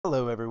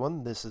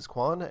everyone, this is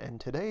Quan, and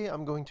today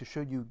I'm going to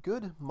show you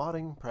good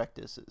modding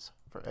practices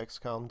for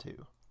XCOM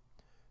 2.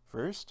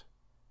 First,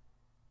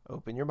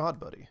 open your Mod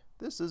Buddy.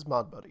 This is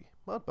Mod Buddy.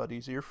 Mod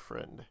Buddy's your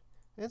friend.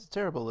 It's a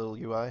terrible little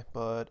UI,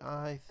 but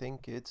I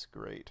think it's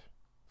great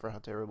for how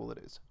terrible it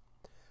is.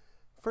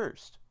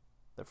 First,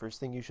 the first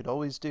thing you should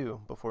always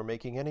do before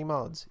making any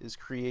mods is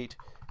create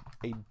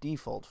a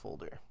default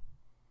folder.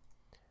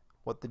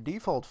 What the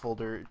default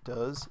folder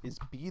does is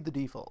be the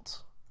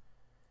defaults.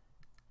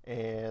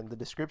 And the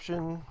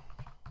description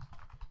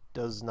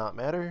does not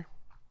matter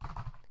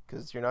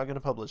because you're not going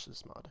to publish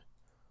this mod.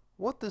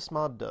 What this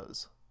mod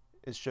does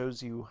is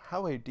shows you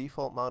how a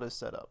default mod is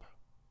set up.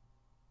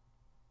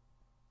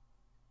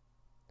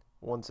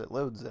 Once it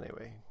loads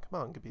anyway.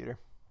 Come on, computer.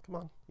 Come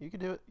on. You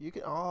can do it. You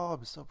can. Oh,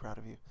 I'm so proud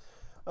of you.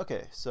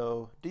 Okay,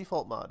 so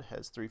default mod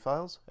has 3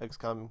 files.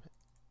 XCOM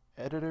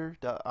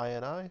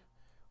editor.ini,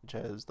 which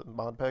has the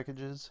mod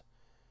packages.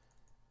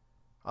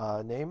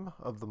 Name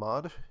of the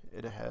mod,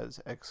 it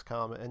has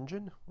XCOM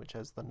engine, which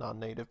has the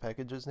non-native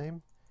package's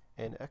name,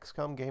 and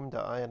XCOM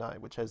game.ini,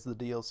 which has the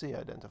DLC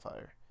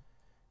identifier,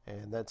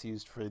 and that's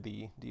used for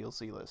the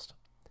DLC list.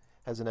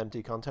 Has an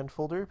empty content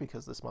folder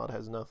because this mod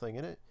has nothing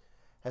in it.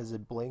 Has a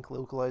blank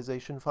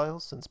localization file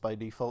since by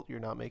default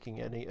you're not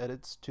making any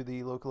edits to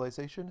the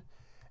localization,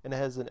 and it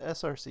has an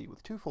SRC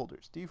with 2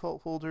 folders,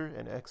 default folder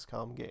and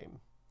XCOM game.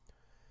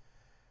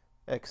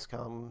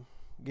 XCOM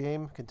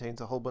game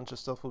contains a whole bunch of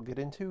stuff we'll get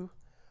into.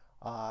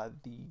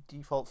 The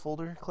default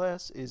folder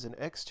class is an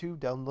x2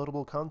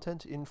 downloadable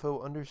content info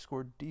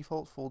underscore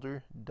default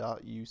folder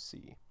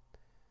 .uc,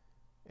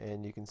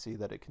 and you can see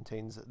that it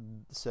contains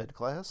said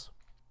class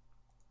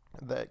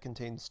that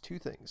contains 2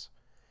 things: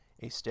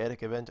 a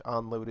static event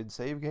on loaded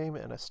save game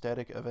and a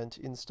static event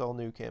install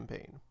new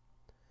campaign.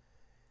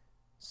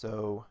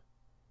 So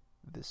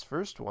this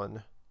first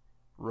one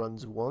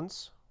runs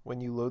once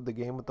when you load the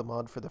game with the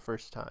mod for the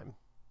first time.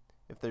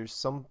 If there's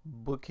some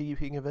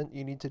bookkeeping event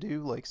you need to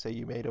do, like say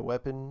you made a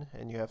weapon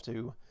and you have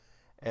to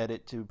add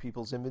it to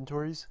people's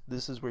inventories,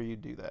 this is where you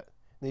do that.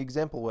 The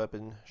example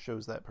weapon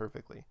shows that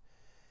perfectly.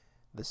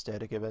 The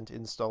static event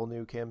install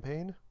new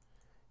campaign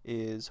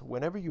is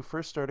whenever you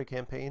first start a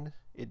campaign,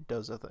 it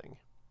does a thing.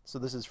 So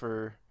this is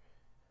for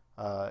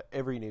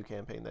every new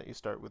campaign that you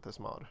start with this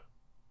mod.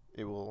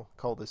 It will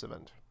call this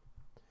event.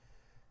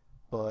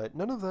 But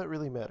none of that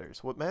really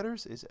matters. What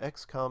matters is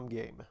XCOM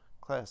game,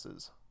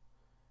 classes.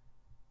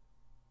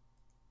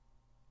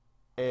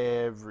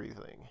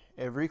 Everything.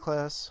 Every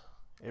class,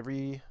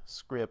 every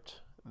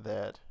script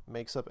that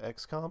makes up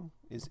XCOM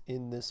is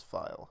in this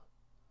file.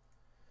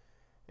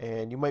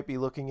 And you might be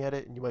looking at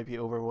it and you might be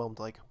overwhelmed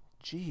like,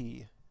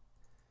 gee,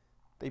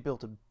 they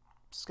built a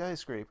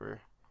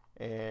skyscraper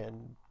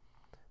and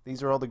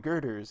these are all the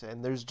girders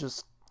and there's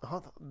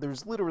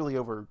literally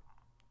over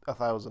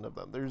 1,000 of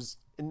them. There's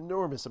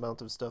enormous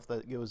amount of stuff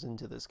that goes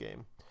into this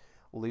game.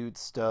 Loot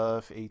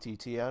stuff,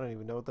 ATT, I don't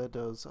even know what that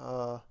does.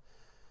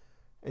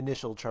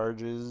 Initial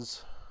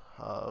charges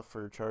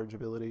for charge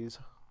abilities,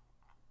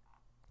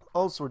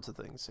 all sorts of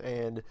things,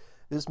 and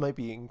this might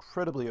be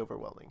incredibly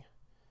overwhelming.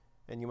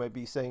 And you might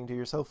be saying to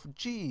yourself,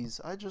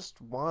 geez, I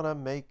just want to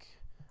make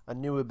a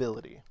new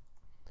ability.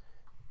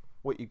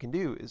 What you can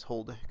do is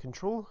hold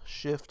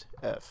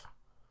Control-Shift-F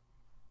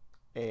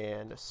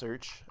and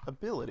search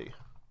ability.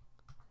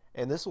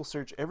 And this will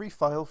search every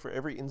file for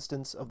every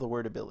instance of the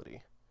word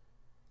ability.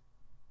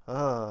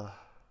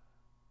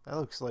 That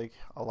looks like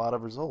a lot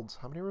of results.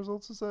 How many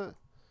results is that?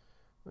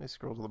 Let me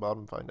scroll to the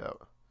bottom and find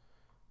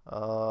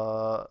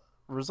out.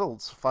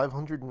 Results,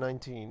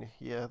 519.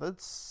 Yeah,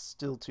 that's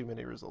still too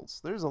many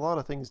results. There's a lot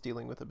of things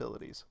dealing with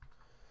abilities.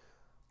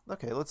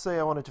 Okay, let's say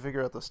I wanted to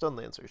figure out the Stun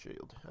Lancer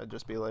shield. I'd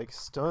just be like,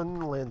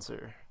 Stun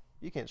Lancer.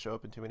 You can't show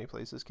up in too many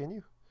places, can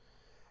you?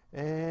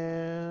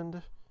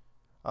 And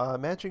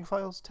matching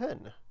files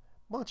 10.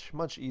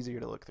 Much easier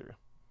to look through.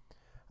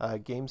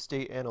 Game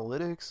state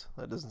analytics,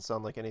 that doesn't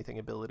sound like anything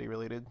ability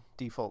related.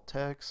 Default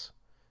text,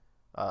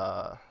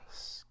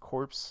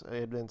 corpse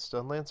advanced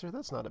stun lancer,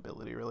 that's not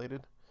ability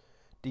related.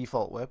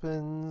 Default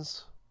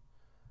weapons,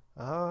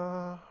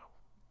 stun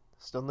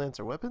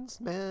lancer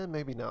weapons, man,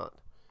 maybe not.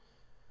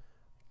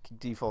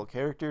 Default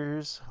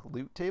characters,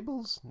 loot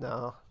tables,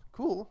 nah,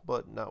 cool,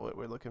 but not what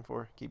we're looking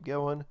for. Keep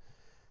going.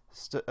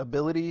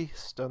 Ability,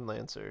 stun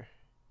lancer.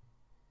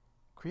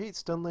 Create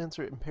stun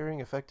lancer impairing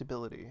effect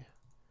ability.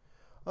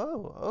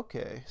 Oh,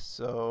 okay,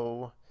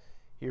 so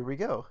here we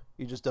go.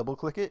 You just double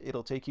click it,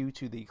 it'll take you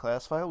to the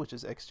class file, which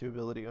is x2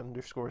 ability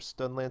underscore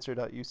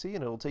stunlancer.uc,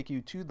 and it'll take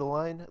you to the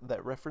line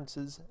that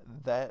references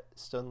that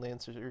stun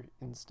lancer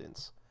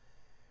instance,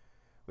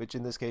 which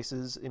in this case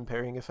is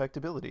impairing effect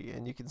ability.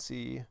 And you can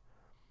see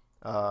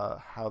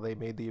how they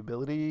made the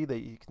ability,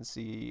 that you can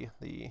see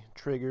the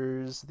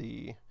triggers,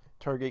 the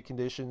target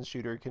conditions,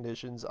 shooter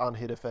conditions, on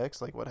hit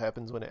effects, like what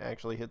happens when it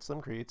actually hits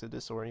them, creates a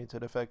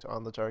disoriented effect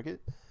on the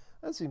target.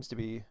 That seems to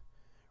be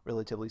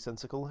relatively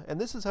sensical, and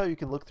this is how you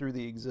can look through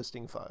the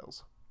existing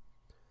files.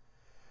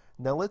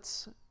 Now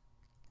let's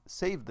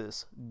save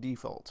this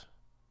default.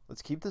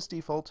 Let's keep this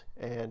default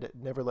and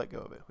never let go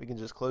of it. We can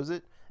just close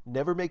it,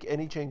 never make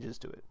any changes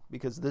to it,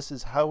 because this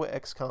is how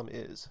XCOM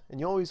is.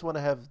 And you always want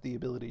to have the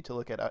ability to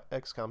look at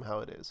XCOM how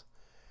it is.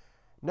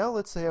 Now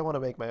let's say I want to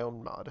make my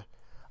own mod.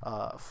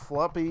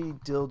 Floppy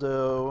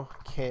dildo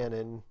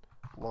cannon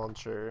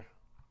launcher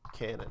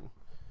cannon.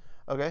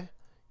 Okay?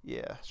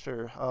 Yeah,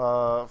 sure.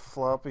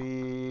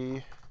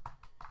 Floppy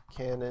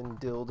cannon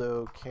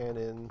dildo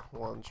cannon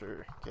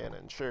launcher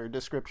cannon. Sure,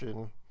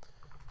 description.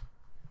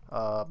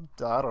 I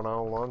don't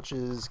know,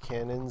 launches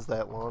cannons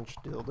that launch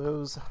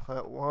dildos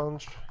that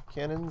launch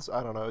cannons?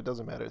 I don't know, it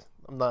doesn't matter.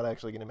 I'm not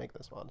actually going to make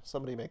this mod.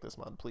 Somebody make this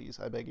mod,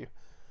 please, I beg you.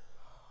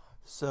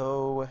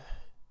 So,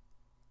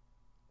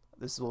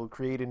 this will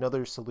create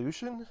another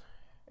solution,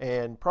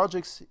 and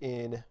projects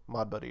in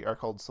ModBuddy are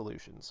called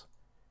solutions.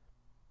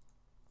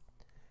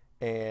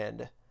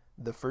 And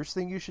the first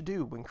thing you should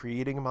do when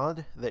creating a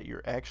mod that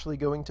you're actually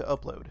going to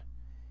upload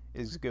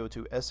is go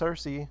to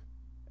src,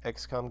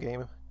 XCOM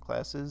game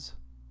classes,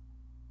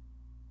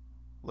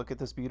 look at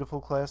this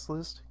beautiful class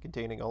list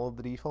containing all of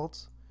the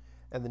defaults,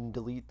 and then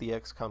delete the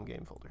XCOM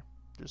game folder.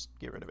 Just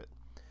get rid of it.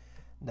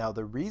 Now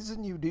the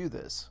reason you do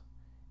this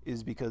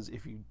is because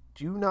if you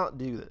do not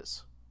do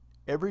this,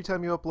 every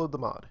time you upload the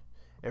mod,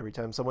 every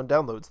time someone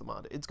downloads the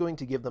mod, it's going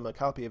to give them a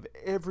copy of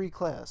every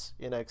class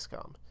in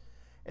XCOM.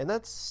 And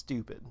that's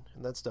stupid,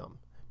 and that's dumb,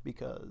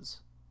 because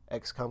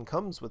XCOM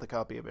comes with a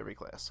copy of every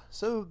class.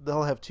 So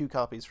they'll have 2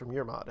 copies from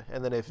your mod,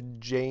 and then if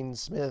Jane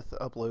Smith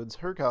uploads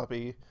her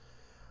copy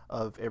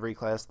of every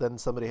class, then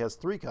somebody has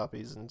 3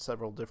 copies in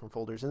several different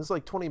folders, and it's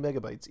like 20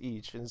 megabytes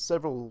each, and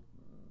several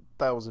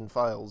thousand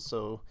files,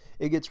 so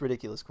it gets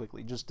ridiculous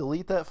quickly. Just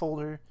delete that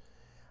folder,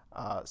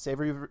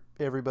 save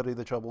everybody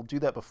the trouble. Do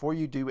that before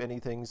you do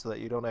anything so that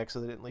you don't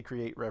accidentally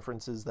create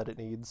references that it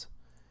needs,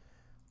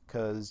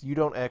 because you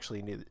don't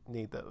actually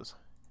need those.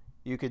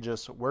 You could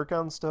just work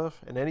on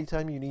stuff, and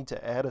anytime you need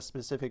to add a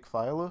specific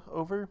file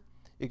over,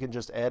 you can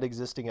just add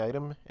existing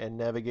item and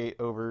navigate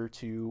over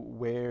to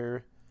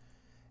where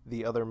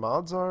the other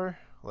mods are.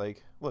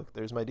 Like, look,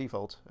 there's my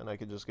default, and I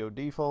could just go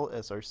default,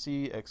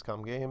 src,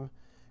 XCOM game,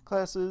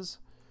 classes,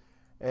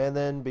 and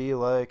then be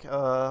like,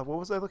 what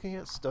was I looking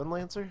at? Stun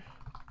Lancer?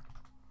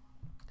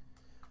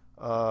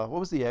 What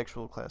was the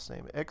actual class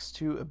name?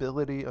 x2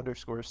 ability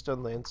underscore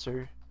Stun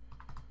Lancer,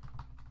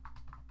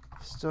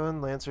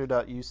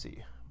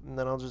 stunlancer.uc. And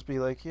then I'll just be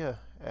like, yeah,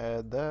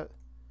 add that.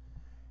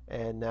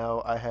 And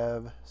now I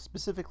have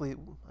specifically,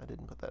 I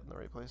didn't put that in the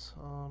right place.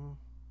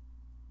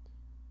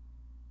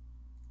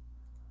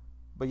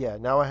 But yeah,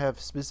 now I have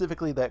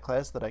specifically that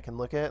class that I can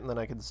look at, and then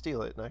I can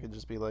steal it, and I can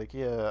just be like,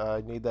 yeah,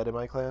 I need that in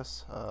my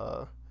class.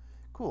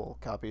 Cool,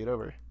 copy it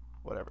over,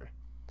 whatever.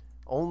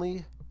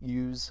 Only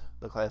use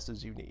the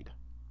classes you need.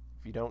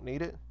 If you don't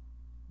need it,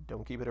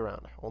 don't keep it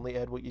around. Only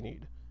add what you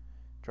need.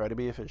 Try to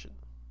be efficient.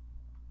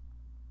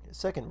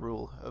 Second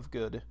rule of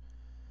good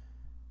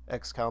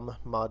XCOM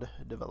mod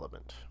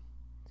development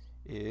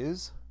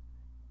is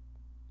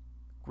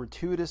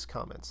gratuitous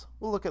comments.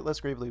 We'll look at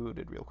Less Gravely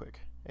Wounded real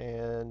quick.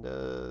 And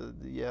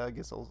yeah, I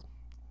guess I'll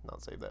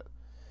not save that.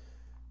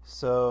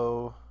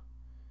 So,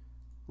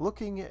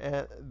 looking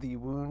at the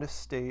wound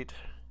state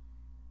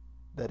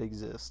that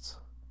exists,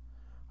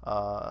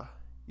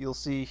 you'll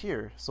see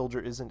here, soldier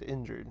isn't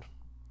injured.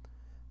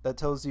 That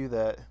tells you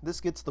that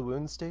this gets the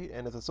wound state,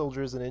 and if the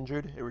soldier isn't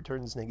injured, it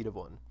returns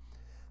 -1.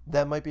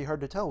 That might be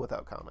hard to tell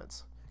without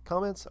comments.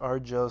 Comments are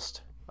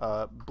just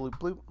bloop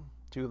bloop,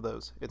 2 of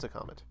those. It's a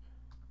comment.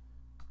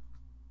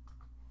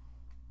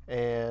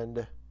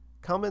 And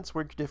comments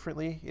work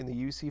differently in the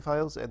UC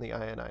files and the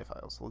INI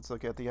files. Let's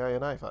look at the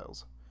INI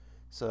files.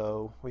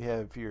 So we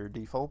have your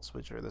defaults,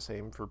 which are the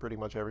same for pretty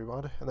much every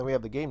mod, and then we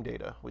have the game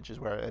data, which is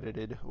where I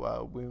edited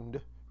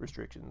wound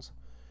restrictions.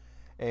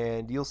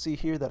 And you'll see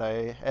here that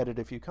I added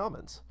a few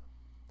comments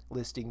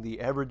listing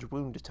the average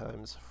wound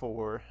times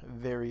for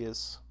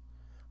various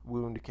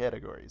wound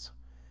categories.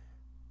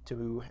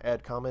 To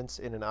add comments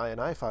in an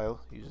INI file,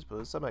 you just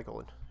put a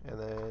semicolon and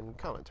then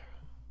comment,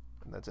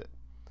 and that's it.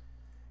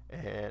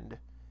 And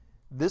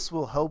this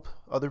will help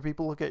other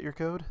people look at your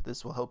code.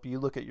 This will help you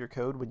look at your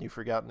code when you've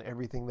forgotten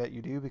everything that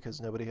you do,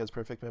 because nobody has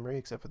perfect memory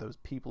except for those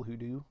people who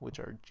do, which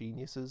are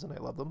geniuses, and I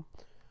love them.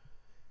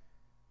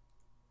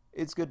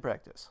 It's good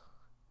practice.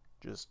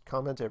 Just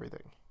comment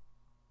everything.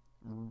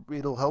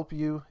 It'll help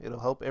you,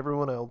 it'll help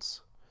everyone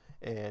else,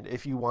 and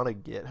if you want to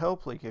get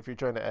help, like if you're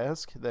trying to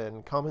ask,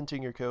 then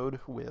commenting your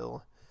code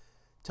will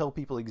tell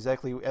people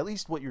exactly, at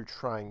least what you're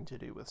trying to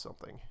do with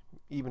something,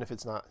 even if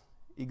it's not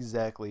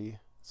exactly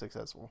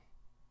successful.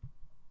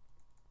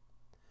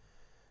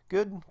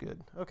 Good,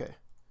 good, okay.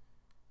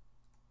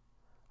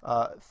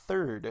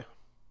 Third,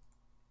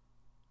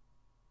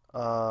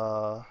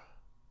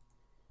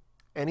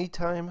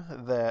 anytime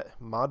that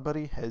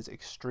ModBuddy has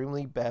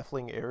extremely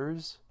baffling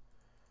errors,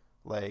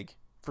 like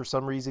for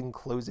some reason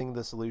closing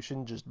the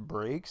solution just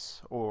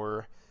breaks,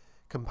 or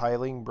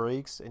compiling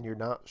breaks and you're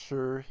not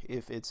sure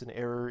if it's an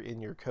error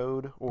in your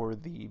code or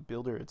the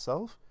builder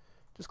itself,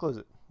 just close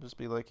it. Just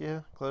be like,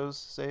 yeah, close,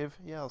 save,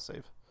 yeah, I'll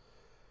save.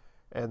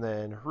 and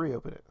then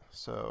reopen it.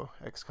 So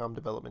XCOM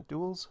Development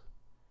Duels,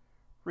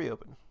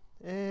 reopen.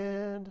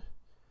 And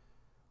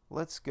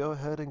let's go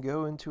ahead and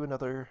go into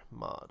another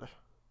mod.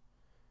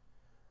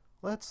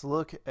 Let's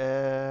look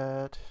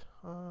at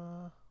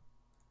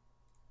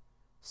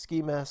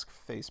Ski Mask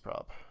Face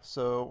Prop.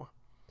 So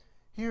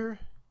here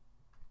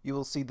you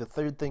will see the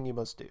third thing you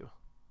must do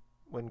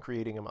when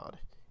creating a mod.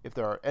 If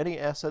there are any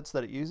assets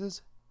that it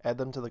uses, add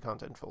them to the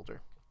content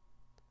folder.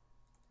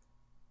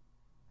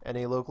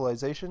 Any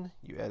localization,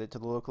 you add it to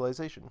the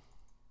localization.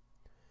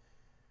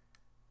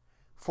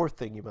 Fourth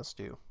thing you must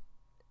do.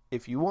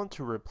 If you want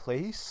to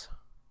replace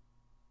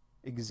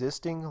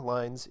existing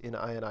lines in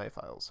INI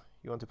files,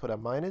 you want to put a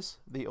minus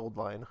the old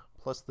line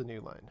plus the new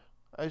line.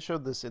 I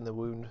showed this in the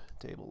wound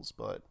tables,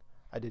 but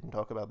I didn't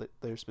talk about it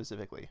there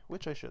specifically,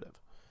 which I should have.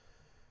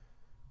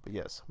 But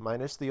yes,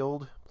 minus the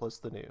old plus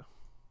the new.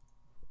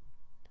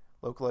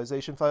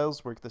 Localization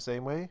files work the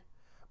same way,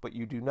 but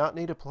you do not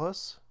need a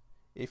plus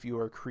if you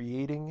are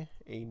creating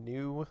a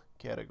new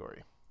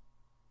category.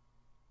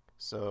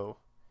 So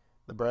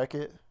the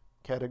bracket,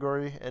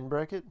 category, end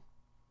bracket,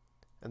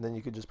 and then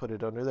you could just put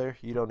it under there.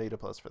 You don't need a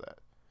plus for that.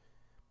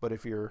 But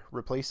if you're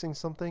replacing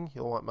something,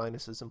 you'll want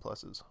minuses and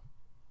pluses.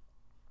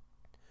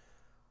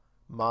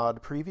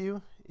 Mod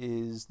preview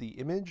is the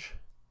image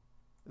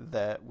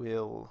that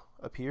will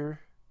appear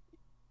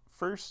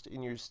first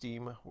in your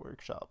Steam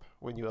workshop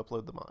when you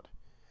upload the mod.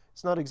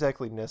 It's not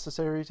exactly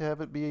necessary to have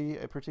it be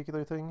a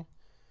particular thing.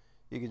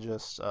 You can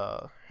just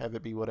have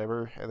it be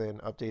whatever and then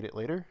update it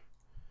later.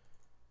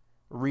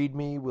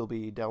 README will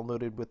be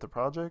downloaded with the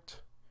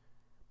project.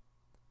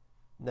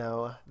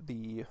 Now,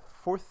 the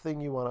fourth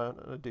thing you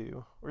want to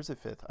do, or is it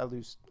fifth? I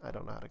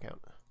don't know how to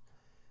count.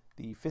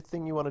 The fifth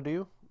thing you want to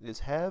do is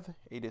have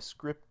a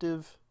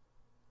descriptive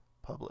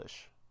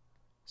publish.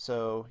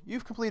 So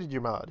you've completed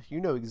your mod. You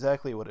know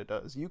exactly what it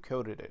does. You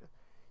coded it.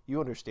 You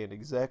understand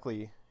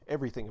exactly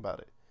everything about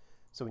it.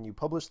 So when you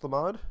publish the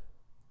mod,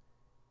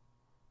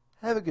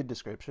 have a good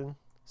description.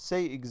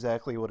 Say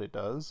exactly what it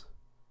does.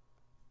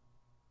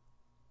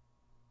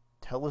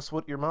 Tell us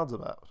what your mod's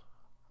about.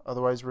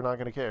 Otherwise, we're not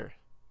going to care.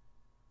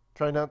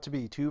 Try not to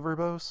be too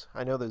verbose.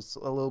 I know there's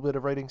a little bit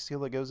of writing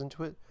skill that goes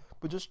into it,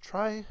 but just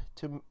try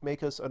to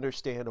make us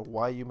understand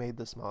why you made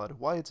this mod,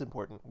 why it's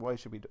important, why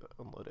should we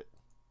download it.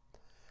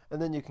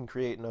 And then you can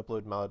create and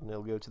upload mod, and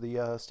it'll go to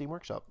the Steam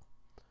Workshop.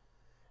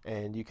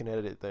 And you can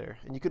edit it there.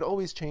 And you can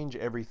always change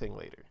everything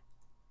later.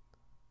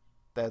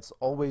 That's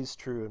always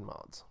true in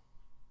mods.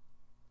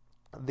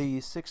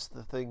 The sixth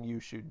thing you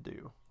should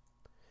do,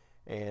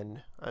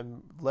 and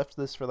I'm left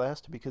this for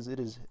last because it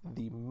is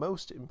the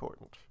most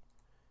important.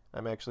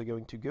 I'm actually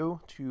going to go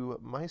to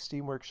my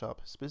Steam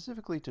Workshop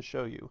specifically to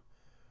show you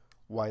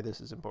why this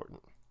is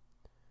important.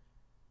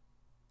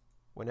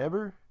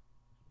 Whenever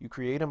you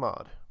create a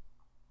mod,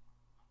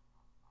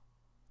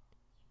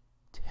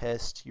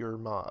 test your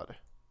mod.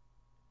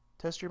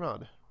 Test your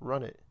mod.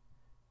 Run it.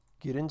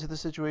 Get into the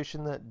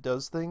situation that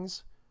does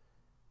things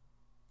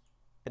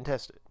and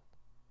test it.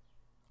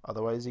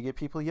 Otherwise, you get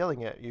people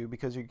yelling at you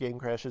because your game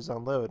crashes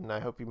on load, and I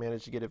hope you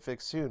manage to get it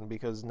fixed soon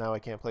because now I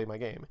can't play my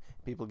game.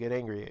 People get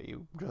angry at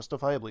you,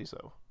 justifiably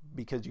so,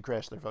 because you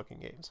crash their fucking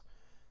games.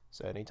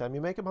 So anytime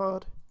you make a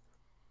mod,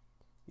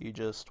 you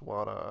just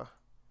want to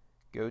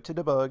go to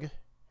debug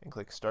and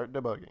click start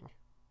debugging.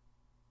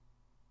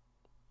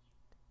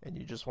 And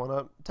you just want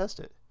to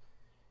test it.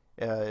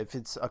 If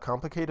it's a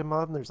complicated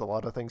mod and there's a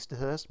lot of things to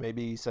test,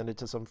 maybe send it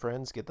to some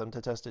friends, get them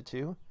to test it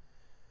too.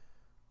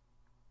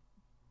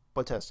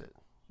 But test it.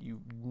 You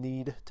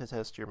need to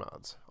test your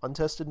mods.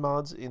 Untested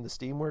mods in the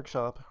Steam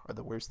Workshop are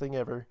the worst thing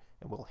ever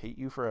and will hate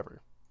you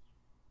forever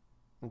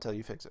until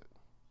you fix it.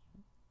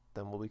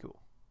 Then we'll be cool.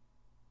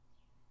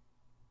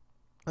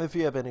 If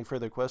you have any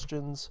further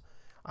questions,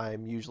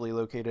 I'm usually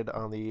located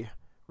on the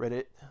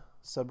Reddit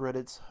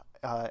subreddits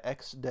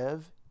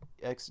xdev,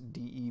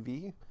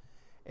 xdev,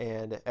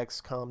 and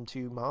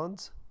XCOM2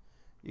 mods.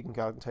 You can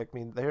contact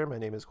me there. My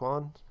name is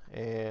Quan,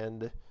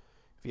 and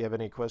if you have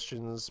any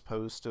questions,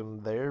 post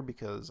them there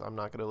because I'm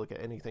not going to look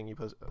at anything you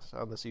post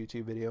on this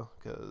YouTube video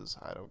because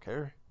I don't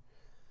care.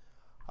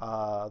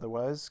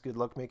 Otherwise, good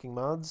luck making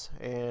mods,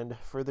 and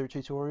further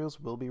tutorials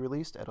will be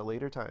released at a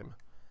later time.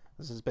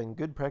 This has been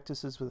Good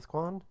Practices with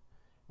Quan.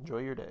 Enjoy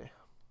your day.